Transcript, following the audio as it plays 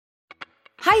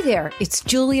Hi there, it's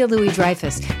Julia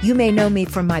Louis-Dreyfus. You may know me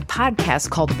from my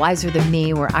podcast called Wiser Than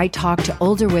Me, where I talk to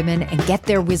older women and get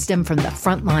their wisdom from the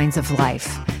front lines of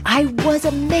life. I was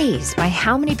amazed by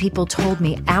how many people told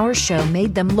me our show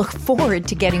made them look forward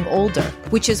to getting older,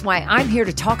 which is why I'm here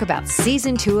to talk about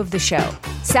Season 2 of the show.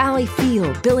 Sally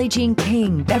Field, Billie Jean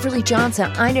King, Beverly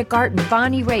Johnson, Ina Garten,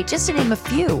 Bonnie Raitt, just to name a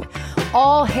few.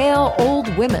 All hail old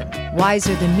women.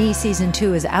 Wiser Than Me Season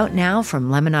 2 is out now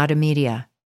from Lemonada Media.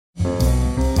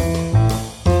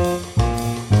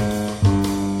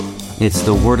 It's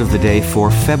the word of the day for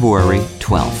February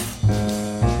 12th.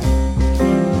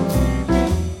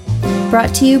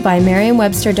 Brought to you by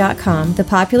Merriam-Webster.com, the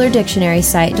popular dictionary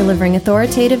site delivering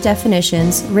authoritative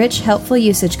definitions, rich, helpful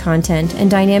usage content, and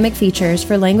dynamic features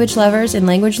for language lovers and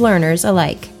language learners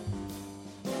alike.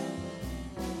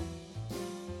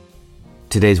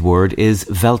 Today's word is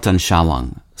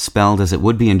Weltanschauung, spelled as it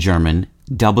would be in German,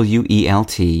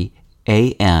 Weltanschauung.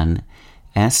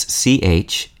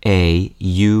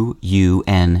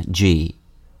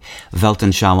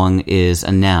 Weltanschauung is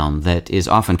a noun that is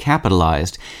often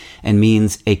capitalized and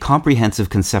means a comprehensive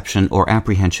conception or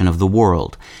apprehension of the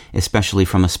world, especially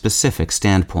from a specific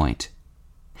standpoint.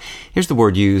 Here's the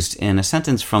word used in a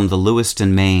sentence from the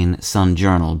Lewiston, Maine Sun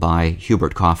Journal by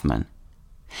Hubert Kauffman.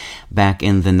 Back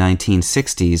in the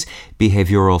 1960s,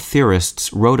 behavioral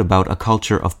theorists wrote about a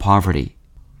culture of poverty.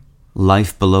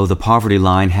 Life below the poverty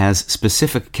line has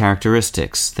specific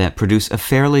characteristics that produce a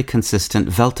fairly consistent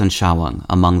Weltanschauung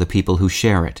among the people who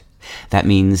share it. That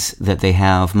means that they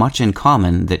have much in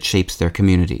common that shapes their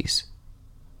communities.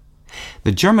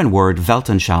 The German word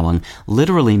Weltanschauung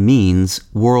literally means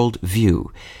world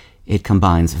view. It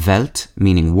combines Welt,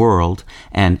 meaning world,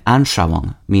 and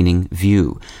Anschauung, meaning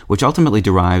view, which ultimately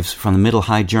derives from the Middle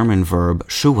High German verb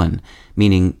schouwen,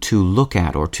 meaning to look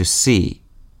at or to see.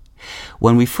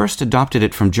 When we first adopted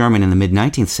it from German in the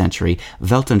mid-19th century,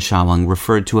 Weltanschauung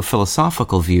referred to a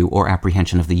philosophical view or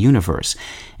apprehension of the universe,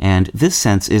 and this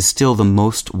sense is still the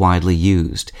most widely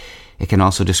used. It can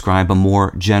also describe a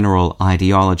more general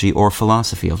ideology or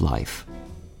philosophy of life.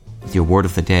 With your word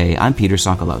of the day, I'm Peter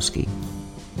Sokolowski.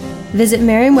 Visit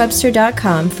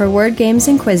Merriam-Webster.com for word games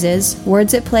and quizzes,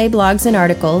 words at play blogs and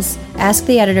articles, Ask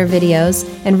the Editor videos,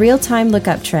 and real-time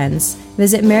lookup trends.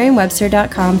 Visit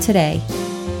Merriam-Webster.com today.